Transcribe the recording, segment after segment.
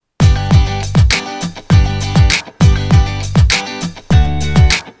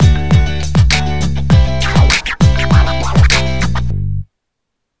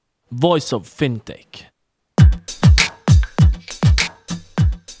Voice of Fintech.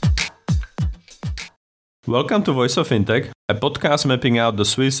 Welcome to Voice of Fintech, a podcast mapping out the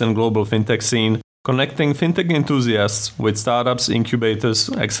Swiss and global fintech scene, connecting fintech enthusiasts with startups, incubators,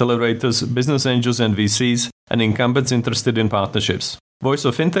 accelerators, business angels and VCs, and incumbents interested in partnerships. Voice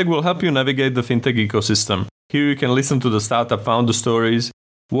of Fintech will help you navigate the fintech ecosystem. Here you can listen to the startup founder stories,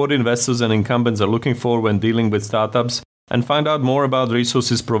 what investors and incumbents are looking for when dealing with startups, and find out more about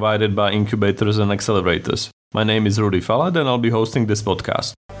resources provided by incubators and accelerators. My name is Rudy Falad and I'll be hosting this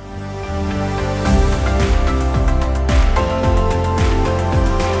podcast.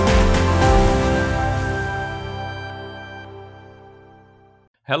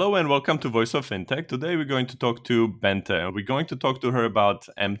 Hello and welcome to Voice of Fintech. Today we're going to talk to Bente. We're going to talk to her about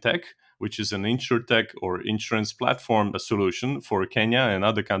MTech, which is an insurtech or insurance platform solution for Kenya and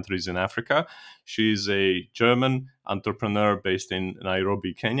other countries in Africa. She's a German entrepreneur based in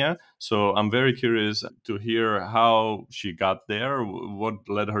Nairobi, Kenya. So I'm very curious to hear how she got there, what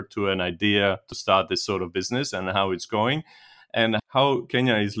led her to an idea to start this sort of business and how it's going, and how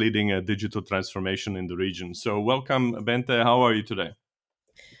Kenya is leading a digital transformation in the region. So welcome, Bente. How are you today?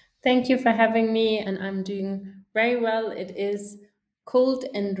 Thank you for having me, and I'm doing very well. It is cold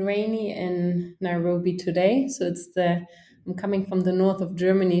and rainy in Nairobi today. So I'm coming from the north of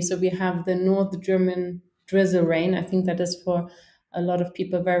Germany, so we have the North German drizzle rain. I think that is for a lot of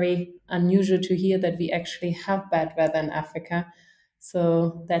people very unusual to hear that we actually have bad weather in Africa.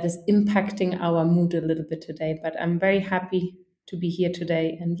 So that is impacting our mood a little bit today, but I'm very happy to be here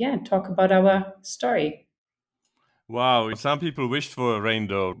today and talk about our story. Wow, some people wished for a rain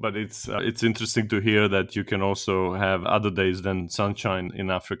though, but it's interesting to hear that you can also have other days than sunshine in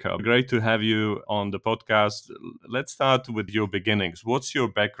Africa. Great to have you on the podcast. Let's start with your beginnings. What's your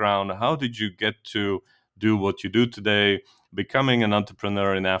background? How did you get to do what you do today, becoming an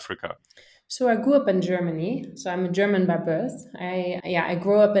entrepreneur in Africa? So I grew up in Germany. So I'm a German by birth. I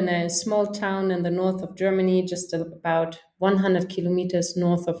grew up in a small town in the north of Germany, just about 100 kilometers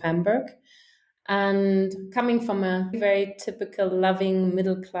north of Hamburg. And coming from a very typical, loving,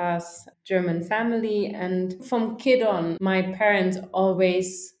 middle-class German family. And from kid on, my parents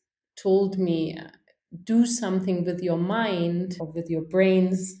always told me, do something with your mind or with your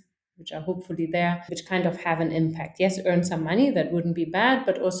brains, which are hopefully there, which kind of have an impact. Yes, earn some money, that wouldn't be bad,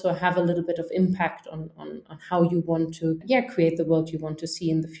 but also have a little bit of impact on how you want to create the world you want to see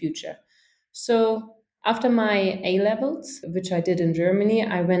in the future. So after my A-levels, which I did in Germany,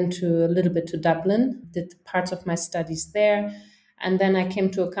 I went a little bit to Dublin, did parts of my studies there. And then I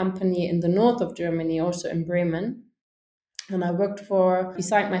came to a company in the north of Germany, also in Bremen. And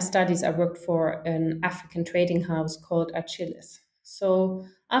beside my studies, I worked for an African trading house called Achilles. So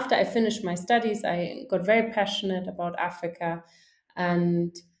after I finished my studies, I got very passionate about Africa,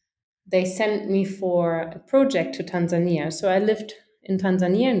 and they sent me for a project to Tanzania. So I lived in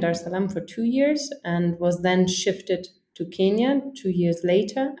Tanzania, in Dar es Salaam, for 2 years and was then shifted to Kenya 2 years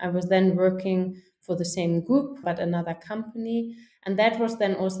later. I was then working for the same group, but another company. And that was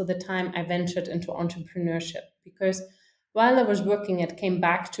then also the time I ventured into entrepreneurship, because while I was working, it came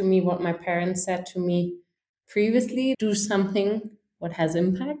back to me what my parents said to me previously: do something what has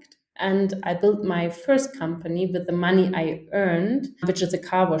impact. And I built my first company with the money I earned, which is a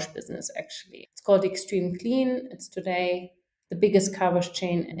car wash business, actually. It's called Extreme Clean. It's today the biggest car wash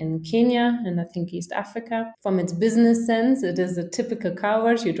chain in Kenya and I think East Africa. From its business sense, it is a typical car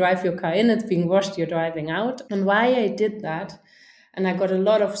wash. You drive your car in, it's being washed, you're driving out. And why I did that, and I got a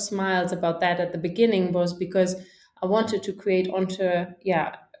lot of smiles about that at the beginning, was because I wanted to create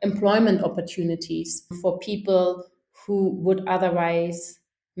employment opportunities for people who would otherwise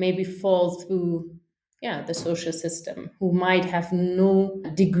maybe fall through the social system, who might have no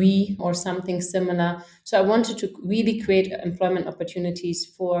degree or something similar. So I wanted to really create employment opportunities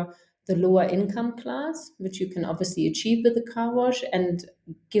for the lower income class, which you can obviously achieve with the car wash, and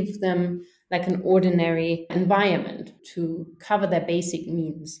give them like an ordinary environment to cover their basic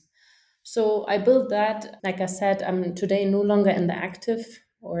needs. So I built that. Like I said, I'm today no longer in the active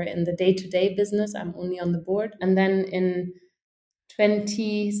or in the day-to-day business. I'm only on the board. And then in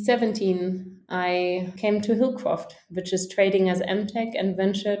 2017, I came to Hillcroft, which is trading as MTech, and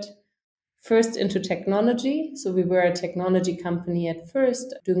ventured first into technology. So we were a technology company at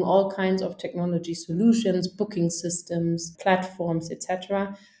first, doing all kinds of technology solutions, booking systems, platforms,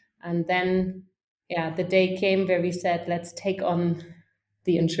 etc. And then, the day came where we said, let's take on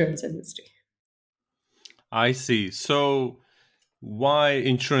the insurance industry. I see. So why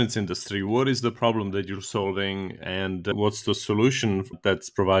insurance industry? What is the problem that you're solving, and what's the solution that's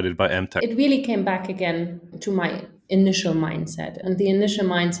provided by MTech? It really came back again to my initial mindset. And the initial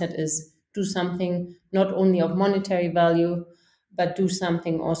mindset is do something not only of monetary value, but do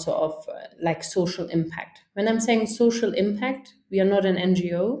something also of like social impact. When I'm saying social impact, we are not an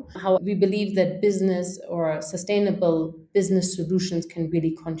NGO. How we believe that business or sustainable business solutions can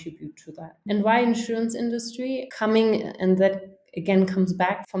really contribute to that. And why insurance industry? Coming, and that again comes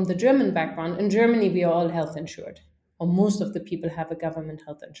back from the German background. In Germany, we are all health insured, or most of the people have a government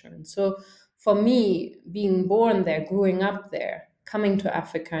health insurance. So for me, being born there, growing up there, coming to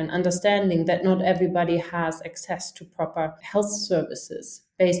Africa and understanding that not everybody has access to proper health services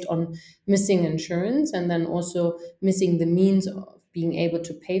based on missing insurance and then also missing the means of being able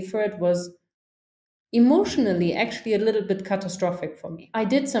to pay for it was emotionally actually a little bit catastrophic for me. I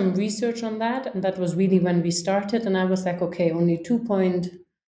did some research on that, and that was really when we started, and I was like, okay, only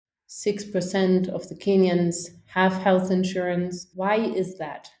 2.6% of the Kenyans have health insurance. Why is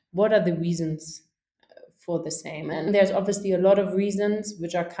that? What are the reasons for the same? And there's obviously a lot of reasons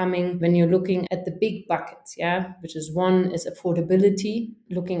which are coming when you're looking at the big buckets, which is one is affordability.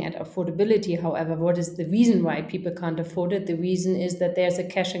 Looking at affordability, however, what is the reason why people can't afford it? The reason is that there's a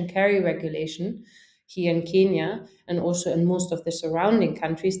cash and carry regulation here in Kenya and also in most of the surrounding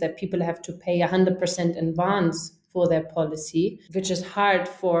countries that people have to pay 100% in advance for their policy, which is hard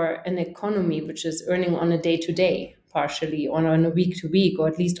for an economy which is earning on a day-to-day, partially, or on a week-to-week, or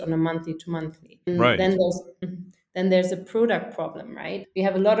at least on a monthly-to-monthly. Right. Then there's a product problem, right? We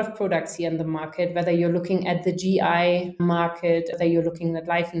have a lot of products here in the market, whether you're looking at the GI market, whether you're looking at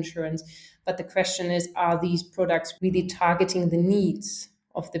life insurance. But the question is, are these products really targeting the needs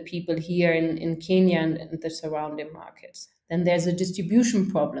of the people here in Kenya and the surrounding markets? Then there's a distribution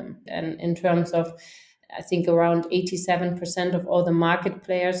problem. And in terms of, I think around 87% of all the market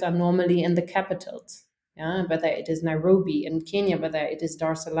players are normally in the capitals. Whether it is Nairobi in Kenya, whether it is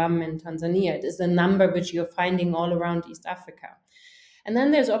Dar es Salaam in Tanzania, it is a number which you're finding all around East Africa. And then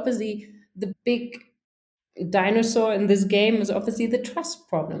there's obviously the big dinosaur in this game is obviously the trust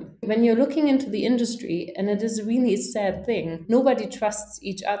problem. When you're looking into the industry, and it is really a sad thing, nobody trusts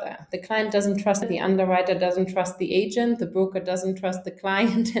each other. The client doesn't trust the underwriter, doesn't trust the agent, the broker doesn't trust the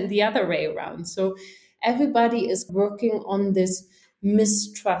client, and the other way around. So everybody is working on this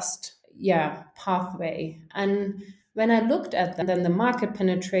mistrust pathway. And when I looked at then the market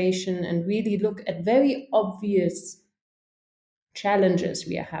penetration and really look at very obvious challenges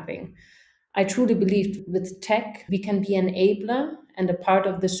we are having, I truly believe with tech, we can be an enabler and a part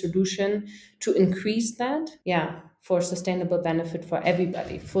of the solution to increase that, for sustainable benefit for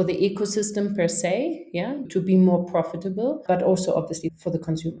everybody, for the ecosystem per se, to be more profitable, but also obviously for the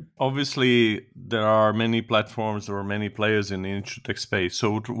consumer. Obviously, there are many platforms or many players in the insurtech space.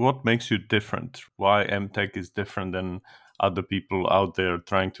 So what makes you different? Why MTech is different than other people out there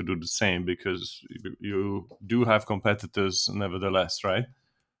trying to do the same? Because you do have competitors nevertheless, right?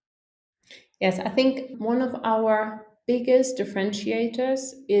 Yes, I think one of our biggest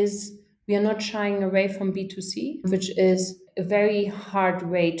differentiators is we are not shying away from B2C, which is a very hard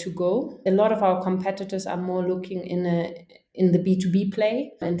way to go. A lot of our competitors are more looking in the B2B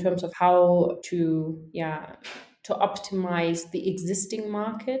play in terms of how to optimize the existing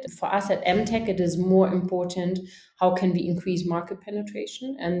market. For us at MTech, it is more important how can we increase market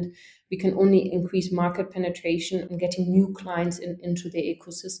penetration, and we can only increase market penetration and getting new clients into the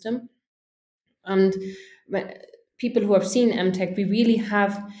ecosystem. And people who have seen MTech, we really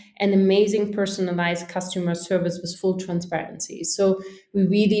have an amazing personalized customer service with full transparency. So we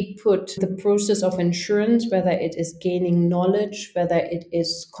really put the process of insurance, whether it is gaining knowledge, whether it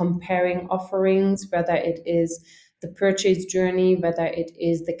is comparing offerings, whether it is the purchase journey, whether it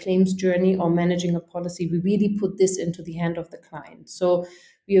is the claims journey or managing a policy, we really put this into the hand of the client. So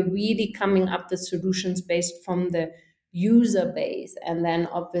we are really coming up with solutions based from the user base and then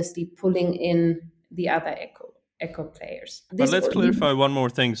obviously pulling in the other eco players. But let's clarify one more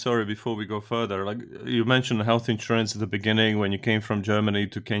thing, sorry, before we go further. Like you mentioned health insurance at the beginning when you came from Germany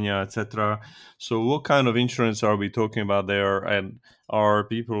to Kenya, etc. So what kind of insurance are we talking about there? And are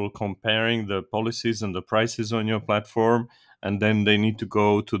people comparing the policies and the prices on your platform and then they need to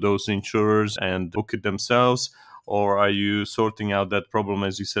go to those insurers and book it themselves? Or are you sorting out that problem,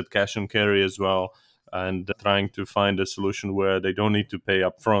 as you said, cash and carry as well, and trying to find a solution where they don't need to pay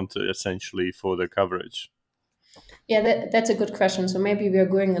upfront essentially for the coverage? Yeah, that's a good question. So maybe we are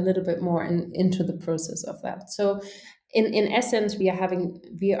going a little bit more into the process of that. So in essence, we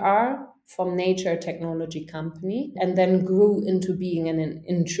are from nature a technology company and then grew into being an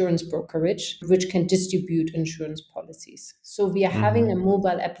insurance brokerage, which can distribute insurance policies. So we are having a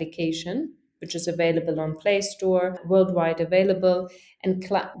mobile application which is available on Play Store, worldwide available. And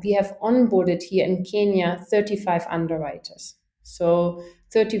we have onboarded here in Kenya 35 underwriters. So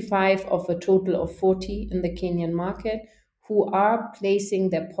 35 of a total of 40 in the Kenyan market who are placing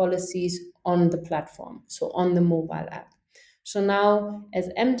their policies on the platform, so on the mobile app. So now, as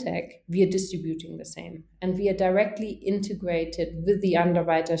MTech, we are distributing the same, and we are directly integrated with the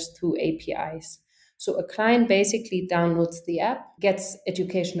underwriters through APIs. So a client basically downloads the app, gets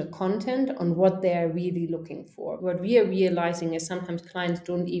educational content on what they're really looking for. What we are realizing is sometimes clients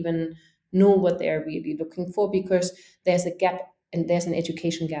don't even know what they're really looking for because there's a gap and there's an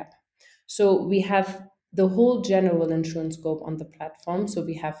education gap. So we have the whole general insurance scope on the platform. So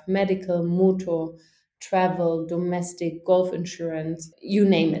we have medical, motor, travel, domestic, golf insurance, you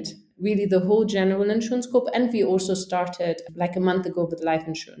name it. Really the whole general insurance scope. And we also started like a month ago with life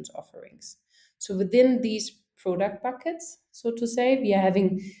insurance offerings. So within these product buckets, so to say, we are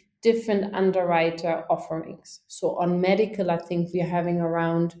having different underwriter offerings. So on medical, I think we are having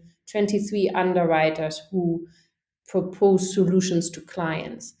around 23 underwriters who propose solutions to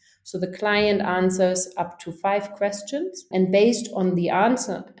clients. So the client answers up to 5 questions, and based on the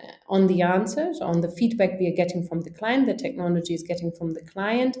answers, on the feedback we are getting from the client, the technology is getting from the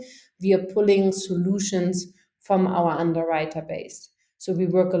client, we are pulling solutions from our underwriter base. So we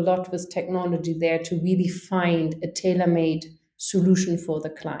work a lot with technology there to really find a tailor-made solution for the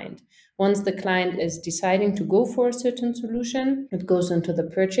client. Once the client is deciding to go for a certain solution, it goes into the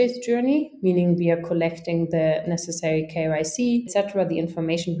purchase journey, meaning we are collecting the necessary KYC, etc., the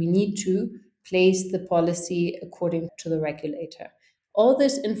information we need to place the policy according to the regulator. All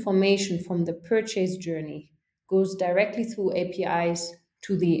this information from the purchase journey goes directly through APIs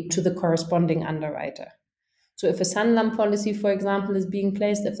to the corresponding underwriter. So if a Sanlam policy, for example, is being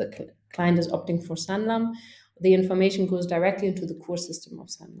placed, if the client is opting for Sanlam, the information goes directly into the core system of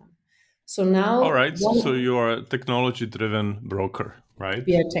Sanlam. So now, all right. So you are a technology-driven broker, right?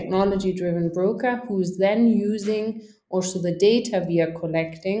 We are a technology-driven broker who is then using also the data we are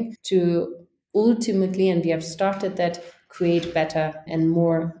collecting to ultimately, and we have started that, create better and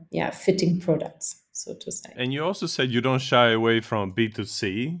more fitting products, so to say. And you also said you don't shy away from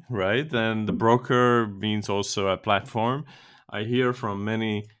B2C, right? And the broker means also a platform. I hear from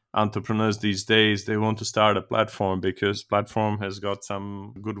many entrepreneurs these days, they want to start a platform because platform has got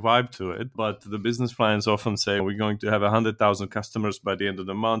some good vibe to it. But the business plans often say we're going to have 100,000 customers by the end of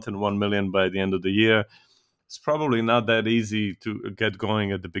the month and 1 million by the end of the year. It's probably not that easy to get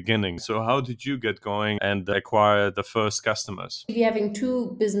going at the beginning. So how did you get going and acquire the first customers? We're having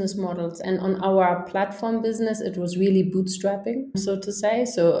 2 business models, and on our platform business, it was really bootstrapping, so to say.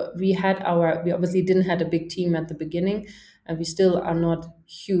 So we obviously didn't have a big team at the beginning, and we still are not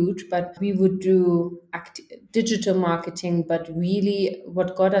huge, but we would do digital marketing. But really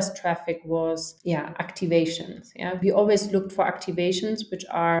what got us traffic was activations. We always looked for activations which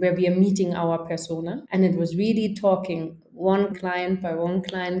are where we are meeting our persona, and it was really talking one client by one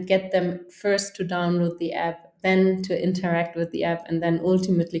client, get them first to download the app, then to interact with the app, and then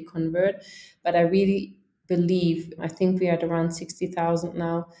ultimately convert. But I really believe, I think we are at around 60,000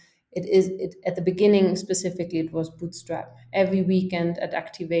 now. It at the beginning specifically, it was bootstrap. Every weekend at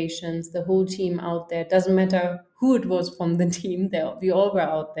activations, the whole team out there, doesn't matter who it was from the team, we all were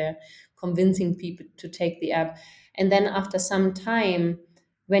out there convincing people to take the app. And then after some time,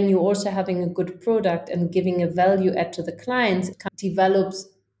 when you're also having a good product and giving a value add to the clients, it develops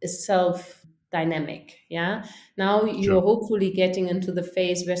a self dynamic. Now you're hopefully getting into the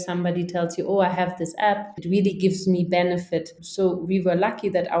phase where somebody tells you, oh, I have this app, it really gives me benefit. So we were lucky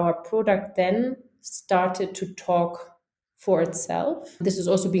that our product then started to talk for itself. This is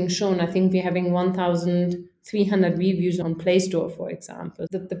also being shown. I think we're having 1,300 reviews on Play Store, for example.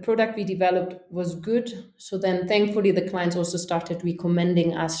 The product we developed was good. So then thankfully the clients also started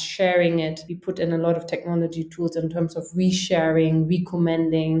recommending us, sharing it. We put in a lot of technology tools in terms of resharing,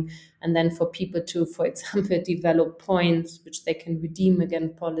 recommending, and then for people to, for example, develop points which they can redeem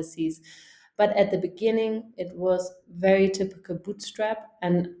against policies. But at the beginning, it was very typical bootstrap.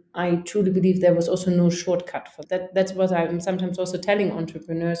 And I truly believe there was also no shortcut for that. That's what I'm sometimes also telling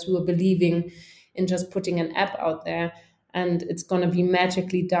entrepreneurs who are believing in just putting an app out there and it's going to be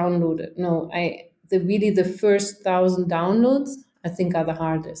magically downloaded. No, the first 1,000 downloads, I think, are the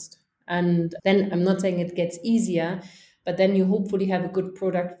hardest. And then I'm not saying it gets easier, but then you hopefully have a good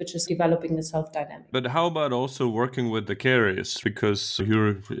product which is developing the self-dynamic. But how about also working with the carriers? Because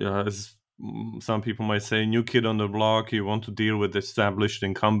you're, some people might say, new kid on the block, you want to deal with established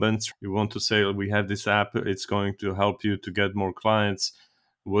incumbents. You want to say, we have this app, it's going to help you to get more clients.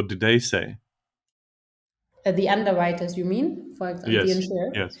 What did they say? The underwriters, you mean, for example, the Yes,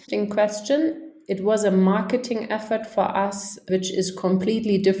 insurer? yes. In question, it was a marketing effort for us, which is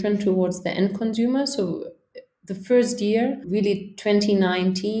completely different towards the end consumer. So the first year, really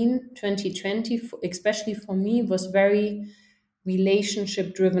 2019, 2020, especially for me, was very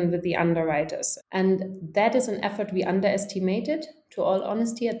relationship driven with the underwriters. And that is an effort we underestimated, to all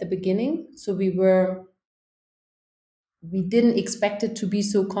honesty, at the beginning. So we didn't expect it to be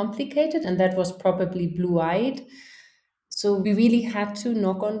so complicated, and that was probably blue-eyed. So we really had to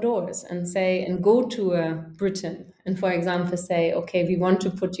knock on doors and say, and go to Britain and, for example, say, okay, we want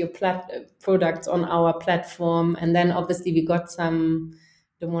to put your products on our platform. And then obviously we got some,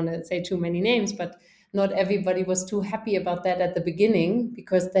 don't want to say too many names, but not everybody was too happy about that at the beginning,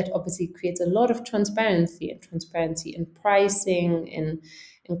 because that obviously creates a lot of transparency in pricing, in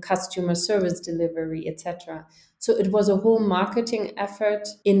customer service delivery, etc. So it was a whole marketing effort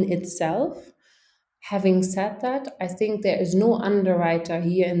in itself. Having said that, I think there is no underwriter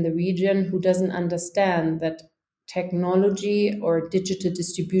here in the region who doesn't understand that technology or digital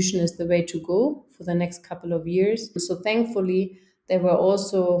distribution is the way to go for the next couple of years. So thankfully, they were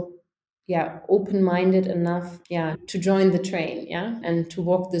also open-minded enough to join the train, and to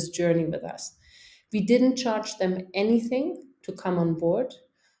walk this journey with us. We didn't charge them anything to come on board.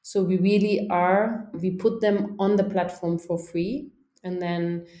 So we put them on the platform for free. And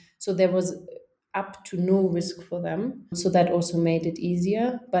then, so there was up to no risk for them. So that also made it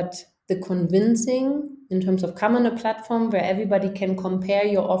easier. But the convincing in terms of come on a platform where everybody can compare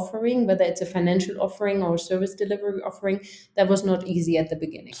your offering, whether it's a financial offering or a service delivery offering, that was not easy at the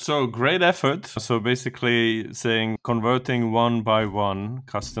beginning. So great effort. So basically saying converting one by one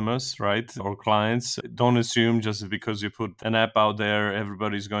customers, right? Or clients. Don't assume just because you put an app out there,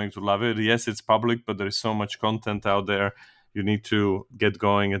 everybody's going to love it. Yes, it's public, but there is so much content out there. You need to get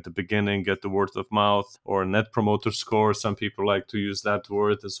going at the beginning, get the word of mouth or net promoter score. Some people like to use that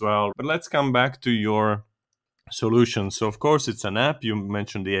word as well. But let's come back to your solution. So of course it's an app. You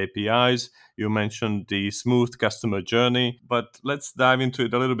mentioned the APIs, you mentioned the smooth customer journey, but let's dive into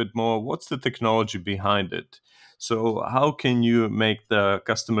it a little bit more. What's the technology behind it? So how can you make the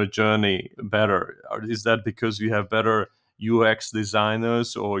customer journey better? Is that because you have better UX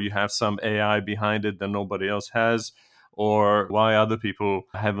designers, or you have some AI behind it that nobody else has, or why other people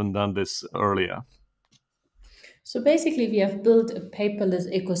haven't done this earlier? So basically, we have built a paperless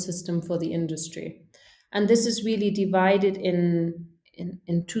ecosystem for the industry. And this is really divided in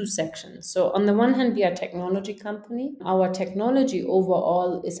two sections. So on the one hand, we are a technology company. Our technology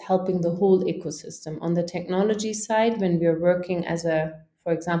overall is helping the whole ecosystem. On the technology side, when we are working as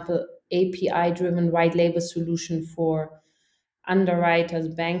for example, API-driven white label solution for underwriters,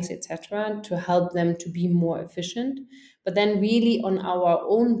 banks, etc., to help them to be more efficient. But then really on our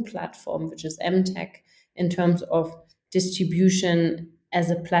own platform, which is MTech, in terms of distribution as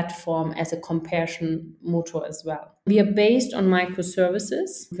a platform, as a comparison motor as well. We are based on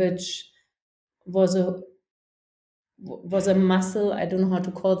microservices, which was a muscle, I don't know how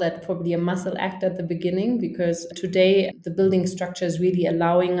to call that, probably a muscle act at the beginning, because today the building structure is really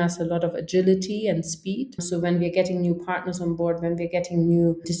allowing us a lot of agility and speed. So when we're getting new partners on board, when we're getting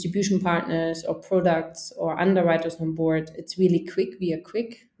new distribution partners or products or underwriters on board, it's really quick. We are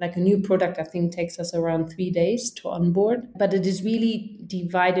quick. Like a new product, I think, takes us around 3 days to onboard. But it is really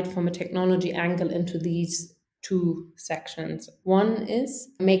divided from a technology angle into these two sections. One is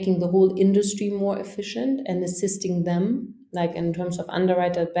making the whole industry more efficient and assisting them, like in terms of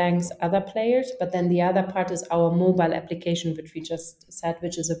underwriter, banks, other players. But then the other part is our mobile application, which we just said,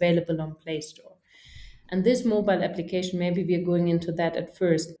 which is available on Play Store. And this mobile application, maybe we're going into that at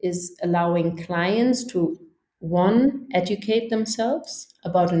first, is allowing clients to, one, educate themselves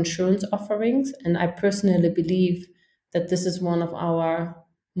about insurance offerings. And I personally believe that this is one of our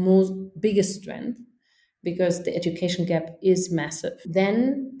most biggest strengths, because the education gap is massive.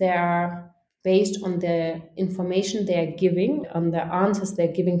 Then they are, based on the information they are giving, on the answers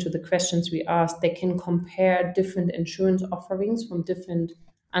they're giving to the questions we ask, they can compare different insurance offerings from different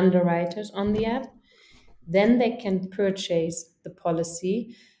underwriters on the app. Then they can purchase the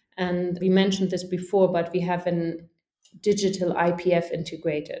policy. And we mentioned this before, but we have an digital IPF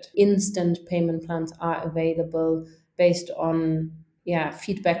integrated. Instant payment plans are available based on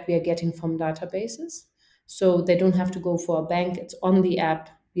feedback we are getting from databases. So they don't have to go for a bank. It's on the app.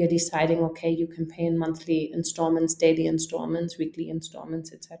 We are deciding, okay, you can pay in monthly installments, daily installments, weekly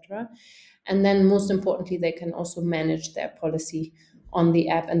installments, etc. And then most importantly, they can also manage their policy on the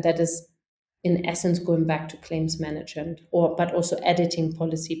app. And that is in essence going back to claims management, but also editing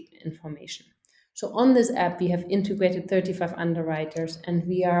policy information. So on this app, we have integrated 35 underwriters, and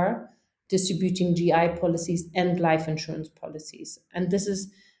we are distributing GI policies and life insurance policies. And this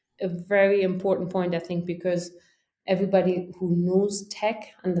is a very important point, I think, because everybody who knows tech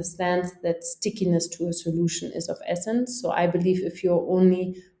understands that stickiness to a solution is of essence. So I believe if you're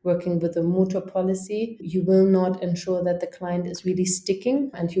only working with a motor policy, you will not ensure that the client is really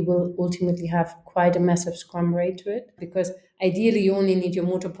sticking, and you will ultimately have quite a massive scrum rate to it, because ideally you only need your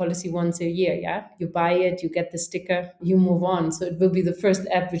motor policy once a year. Yeah, you buy it, you get the sticker, you move on. So it will be the first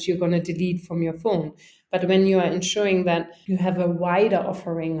app which you're going to delete from your phone. But when you are ensuring that you have a wider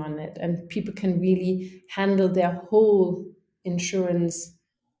offering on it and people can really handle their whole insurance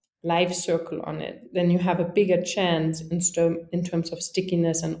life circle on it, then you have a bigger chance in terms of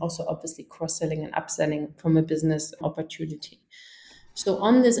stickiness, and also obviously cross-selling and upselling from a business opportunity. So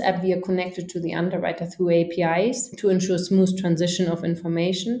on this app, we are connected to the underwriter through APIs to ensure smooth transition of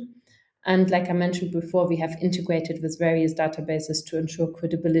information. And like I mentioned before, we have integrated with various databases to ensure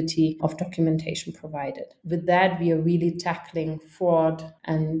credibility of documentation provided. With that, we are really tackling fraud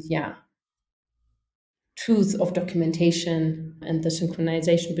and truth of documentation and the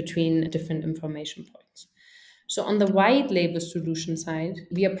synchronization between different information points. So on the white label solution side,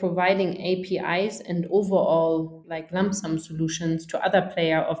 we are providing APIs and overall like lump sum solutions to other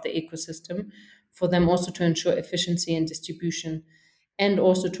players of the ecosystem for them also to ensure efficiency and distribution, and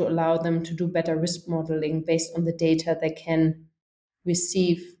also to allow them to do better risk modeling based on the data they can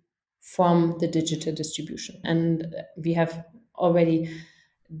receive from the digital distribution. And we have already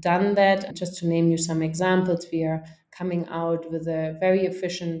done that. Just to name you some examples, we are coming out with a very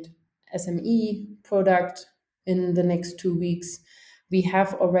efficient SME product in the next 2 weeks. We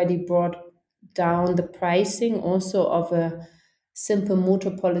have already brought down the pricing also of a simple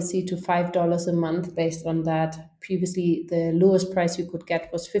motor policy to $5 a month based on that. Previously, the lowest price you could get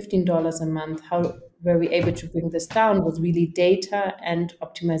was $15 a month. How were we able to bring this down was really data and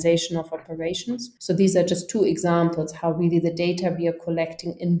optimization of operations. So these are just two examples how really the data we are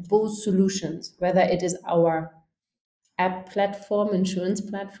collecting in both solutions, whether it is our app platform, insurance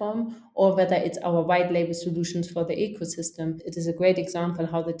platform, or whether it's our white label solutions for the ecosystem. It is a great example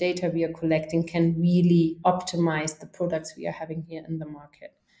how the data we are collecting can really optimize the products we are having here in the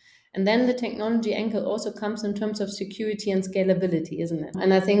market. And then the technology angle also comes in terms of security and scalability, isn't it?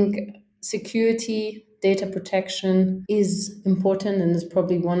 And I think security, data protection is important, and is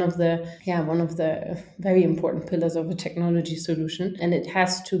probably one of the very important pillars of a technology solution. And it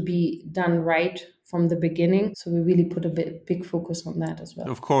has to be done right from the beginning. So we really put a big focus on that as well.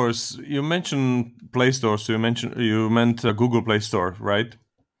 Of course, you mentioned Play Store, so you meant Google Play Store, right?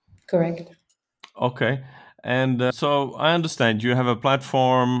 Correct. Okay. And so I understand you have a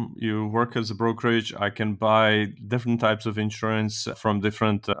platform, you work as a brokerage. I can buy different types of insurance from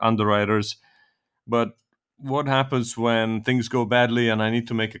different underwriters. But what happens when things go badly and I need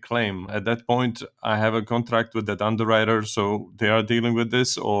to make a claim? At that point, I have a contract with that underwriter, so they are dealing with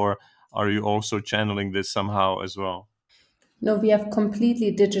this, or are you also channeling this somehow as well? No, we have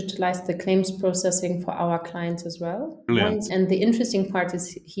completely digitalized the claims processing for our clients as well. Brilliant. And the interesting part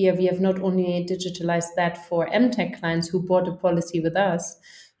is here we have not only digitalized that for MTech clients who bought a policy with us,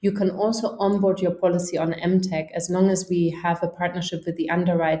 you can also onboard your policy on MTech as long as we have a partnership with the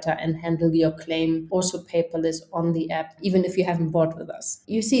underwriter and handle your claim also paperless on the app, even if you haven't bought with us.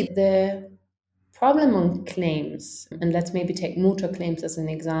 You see, the problem on claims, and let's maybe take motor claims as an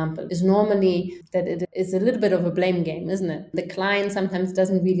example, is normally that it is a little bit of a blame game, isn't it? The client sometimes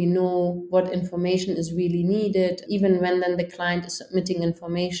doesn't really know what information is really needed. Even when then the client is submitting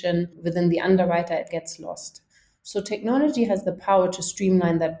information within the underwriter, it gets lost. So technology has the power to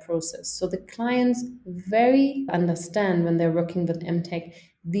streamline that process. So the clients very understand when they're working with MTech,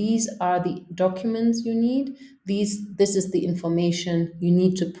 these are the documents you need. This is the information you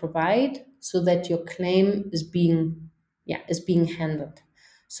need to provide so that your claim is being handled.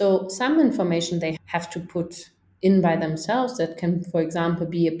 So some information they have to put in by themselves. That can, for example,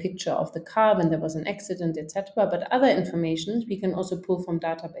 be a picture of the car when there was an accident, etc. But other information we can also pull from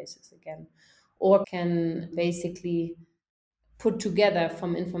databases again, or can basically put together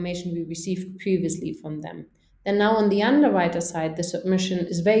from information we received previously from them. Then now on the underwriter side, the submission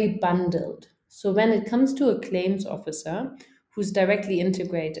is very bundled. So when it comes to a claims officer who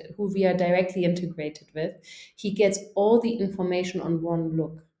we are directly integrated with, he gets all the information on one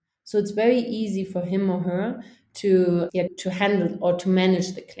look. So it's very easy for him or her to handle or to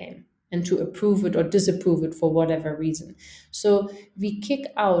manage the claim and to approve it or disapprove it for whatever reason. So we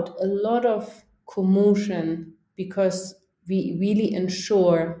kick out a lot of commotion because we really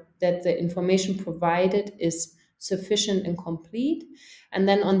ensure that the information provided is sufficient and complete. And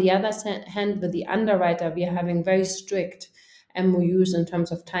then on the other hand, with the underwriter, we are having very strict MOUs in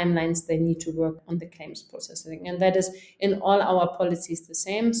terms of timelines they need to work on the claims processing. And that is in all our policies the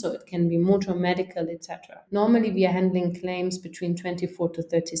same. So it can be motor, medical, etc. Normally, we are handling claims between 24 to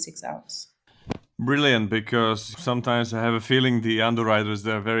 36 hours. Brilliant, because sometimes I have a feeling the underwriters,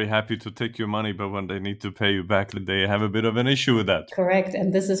 they're very happy to take your money, but when they need to pay you back, they have a bit of an issue with that. Correct.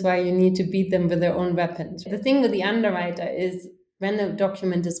 And this is why you need to beat them with their own weapons. The thing with the underwriter is when a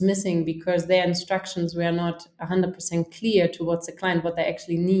document is missing because their instructions were not 100% clear towards the client what they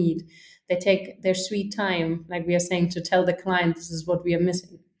actually need, they take their sweet time, like we are saying, to tell the client this is what we are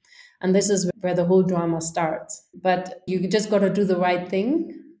missing. And this is where the whole drama starts. But you just got to do the right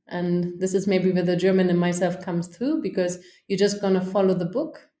thing. And this is maybe where the German in myself comes through, because you're just going to follow the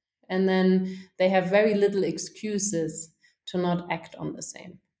book. And then they have very little excuses to not act on the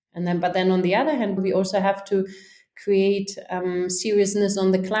same. But then on the other hand, we also have to create seriousness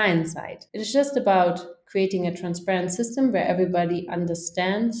on the client side. It's just about creating a transparent system where everybody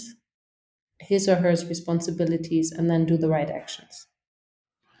understands his or her responsibilities and then do the right actions.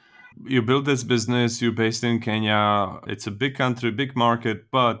 You built this business, you're based in Kenya. It's a big country, big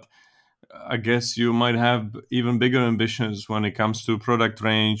market, but I guess you might have even bigger ambitions when it comes to product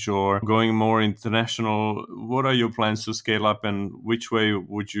range or going more international. What are your plans to scale up, and which way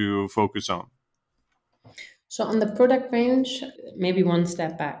would you focus on? So on the product range, maybe one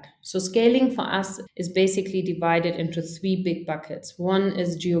step back. So scaling for us is basically divided into three big buckets. One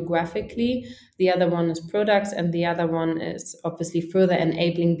is geographically, the other one is products, and the other one is obviously further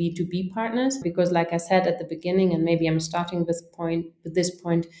enabling B2B partners. Because like I said at the beginning, and maybe I'm starting with this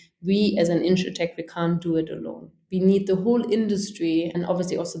point, we as an insurtech, we can't do it alone. We need the whole industry and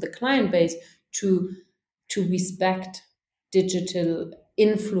obviously also the client base to respect digital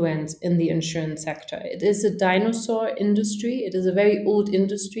influence in the insurance sector. It is a dinosaur industry. It is a very old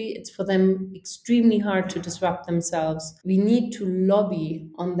industry. It's for them extremely hard to disrupt themselves. We need to lobby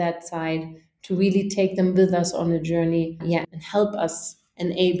on that side to really take them with us on a journey, and help us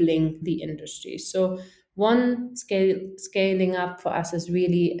enabling the industry. So one scaling up for us is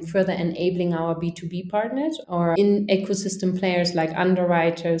really further enabling our B2B partners or in ecosystem players like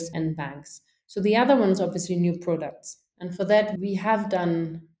underwriters and banks. So the other one is obviously new products. And for that, we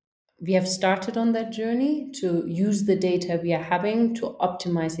have started on that journey to use the data we are having to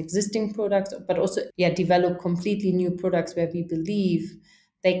optimize existing products, but also develop completely new products where we believe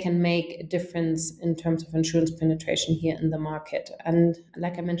they can make a difference in terms of insurance penetration here in the market. And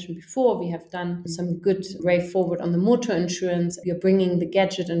like I mentioned before, we have done some good way forward on the motor insurance. We are bringing the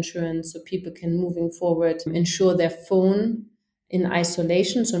gadget insurance so people can, moving forward, insure their phone in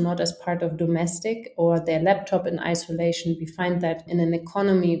isolation, so not as part of domestic, or their laptop in isolation. We find that in an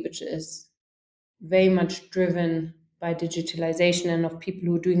economy which is very much driven by digitalization and of people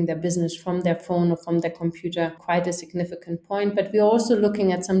who are doing their business from their phone or from their computer, quite a significant point. But we're also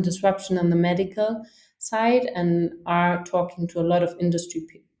looking at some disruption on the medical side and are talking to a lot of industry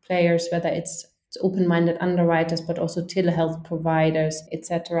players, whether it's open-minded underwriters, but also telehealth providers,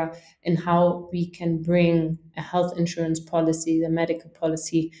 etc., in how we can bring a health insurance policy, the medical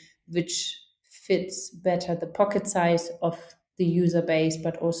policy, which fits better the pocket size of the user base,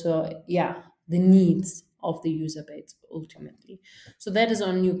 but also, the needs of the user base ultimately. So that is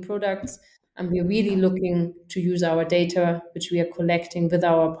on new products. And we're really looking to use our data, which we are collecting with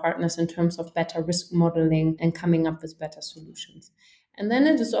our partners in terms of better risk modeling and coming up with better solutions. And then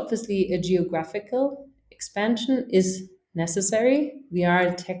it is obviously a geographical expansion is necessary. We are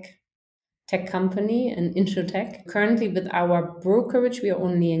a tech company, an insurtech. Currently with our brokerage, we are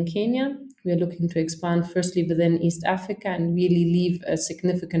only in Kenya. We are looking to expand firstly within East Africa and really leave a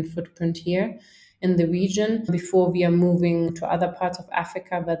significant footprint here in the region before we are moving to other parts of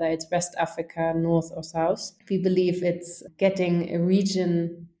Africa, whether it's West Africa, North or South. We believe it's getting a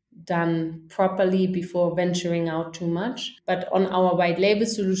region done properly before venturing out too much. But on our white label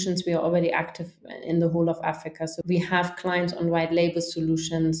solutions, we are already active in the whole of Africa. So we have clients on white label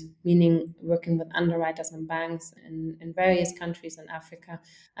solutions, meaning working with underwriters and banks in various countries in Africa.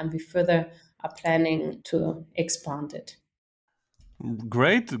 And we further are planning to expand it.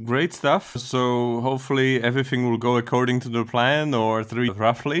 Great stuff. So hopefully everything will go according to the plan, or through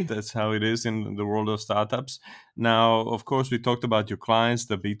roughly. That's how it is in the world of startups. Now, of course, we talked about your clients,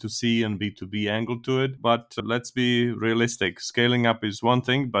 the B2C and B2B angle to it, but let's be realistic. Scaling up is one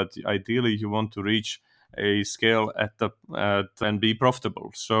thing, but ideally you want to reach a scale and be profitable.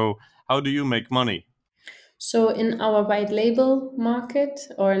 So how do you make money? So in our white label market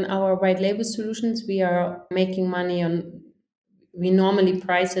or in our white label solutions, we are making money we normally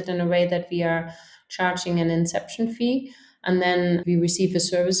price it in a way that we are charging an inception fee. And then we receive a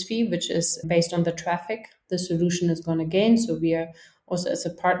service fee, which is based on the traffic the solution is going to gain. So we are also, as a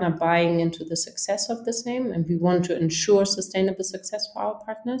partner, buying into the success of the same, and we want to ensure sustainable success for our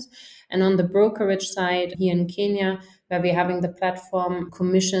partners. And on the brokerage side, here in Kenya, where we're having the platform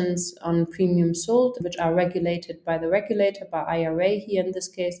commissions on premium sold, which are regulated by the regulator, by IRA here in this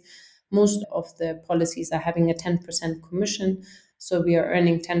case, most of the policies are having a 10% commission. So we are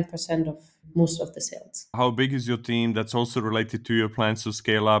earning 10% of most of the sales. How big is your team? That's also related to your plans to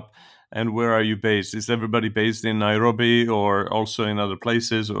scale up. And where are you based? Is everybody based in Nairobi or also in other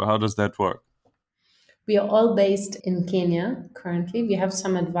places, or how does that work? We are all based in Kenya currently. We have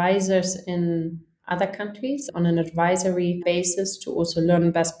some advisors in other countries on an advisory basis to also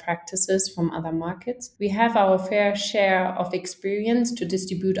learn best practices from other markets. We have our fair share of experience to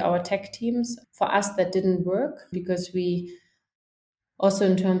distribute our tech teams. For us, that didn't work because we also,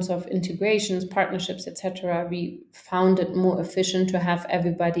 in terms of integrations, partnerships, etc., we found it more efficient to have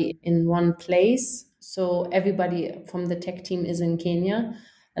everybody in one place. So everybody from the tech team is in Kenya,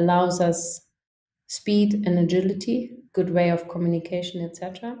 allows us speed and agility, good way of communication,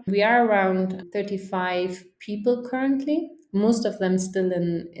 etc. We are around 35 people currently. Most of them still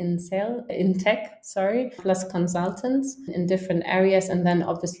in tech, plus consultants in different areas, and then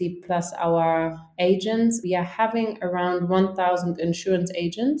obviously plus our agents. We are having around 1,000 insurance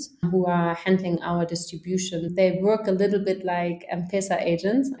agents who are handling our distribution. They work a little bit like M-Pesa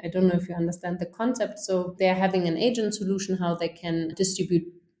agents. I don't know if you understand the concept. So they're having an agent solution, how they can distribute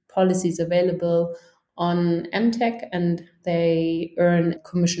policies available on MTech, and they earn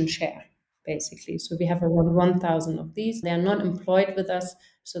commission share, basically. So we have around 1,000 of these. They are not employed with us,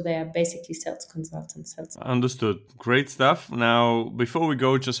 so they are basically sales consultants. Understood. Great stuff. Now, before we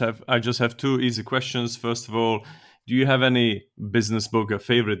go, I just have two easy questions. First of all, do you have any business book, a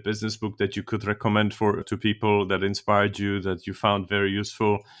favorite business book that you could recommend to people that inspired you, that you found very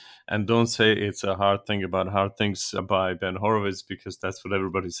useful? And don't say it's a hard thing about hard things by Ben Horowitz, because that's what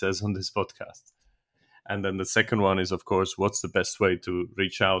everybody says on this podcast. And then the second one is, of course, what's the best way to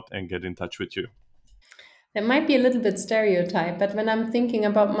reach out and get in touch with you? That might be a little bit stereotyped, but when I'm thinking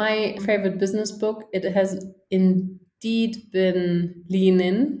about my favorite business book, it has indeed been Lean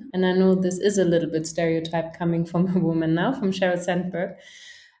In. And I know this is a little bit stereotyped coming from a woman now, from Sheryl Sandberg.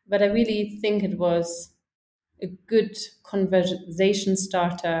 But I really think it was a good conversation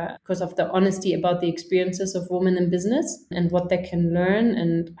starter because of the honesty about the experiences of women in business and what they can learn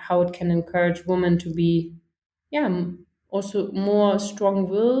and how it can encourage women to be, also more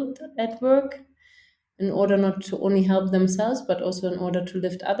strong-willed at work in order not to only help themselves, but also in order to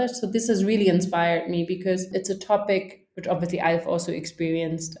lift others. So this has really inspired me because it's a topic which obviously I've also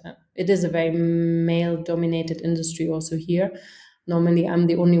experienced. It is a very male-dominated industry also here. Normally, I'm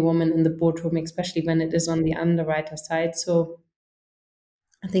the only woman in the boardroom, especially when it is on the underwriter side. So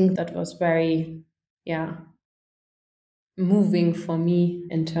I think that was very, moving for me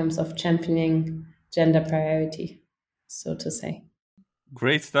in terms of championing gender priority, so to say.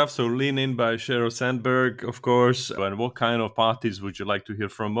 Great stuff. So Lean In by Sheryl Sandberg, of course. And what kind of parties would you like to hear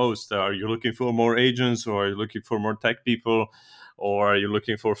from most? Are you looking for more agents, or are you looking for more tech people, or are you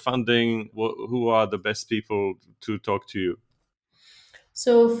looking for funding? Who are the best people to talk to you?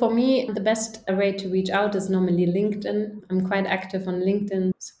 So for me, the best way to reach out is normally LinkedIn. I'm quite active on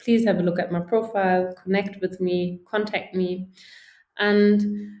LinkedIn. So please have a look at my profile, connect with me, contact me. And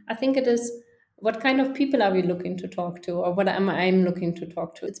I think it is, what kind of people are we looking to talk to, or what am I looking to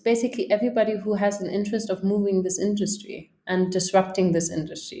talk to? It's basically everybody who has an interest of moving this industry and disrupting this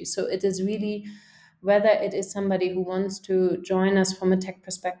industry. So it is really whether it is somebody who wants to join us from a tech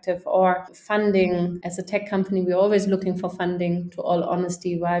perspective or funding. As a tech company, we're always looking for funding, to all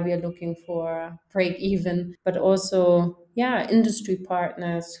honesty, while we are looking for break even, but also, industry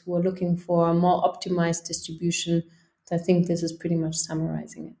partners who are looking for more optimized distribution. So I think this is pretty much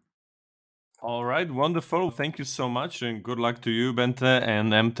summarizing it. All right, wonderful. Thank you so much, and good luck to you, Bente,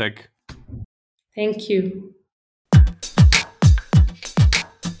 and MTech. Thank you.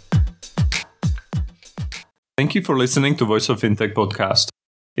 Thank you for listening to Voice of Fintech podcast.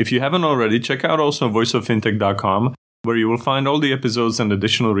 If you haven't already, check out also voiceoffintech.com, where you will find all the episodes and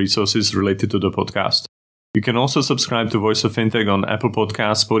additional resources related to the podcast. You can also subscribe to Voice of Fintech on Apple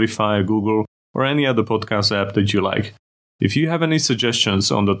Podcasts, Spotify, Google, or any other podcast app that you like. If you have any suggestions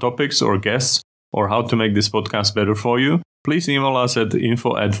on the topics or guests, or how to make this podcast better for you, please email us at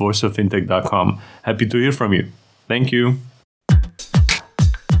info@voiceoffintech.com. Happy to hear from you. Thank you.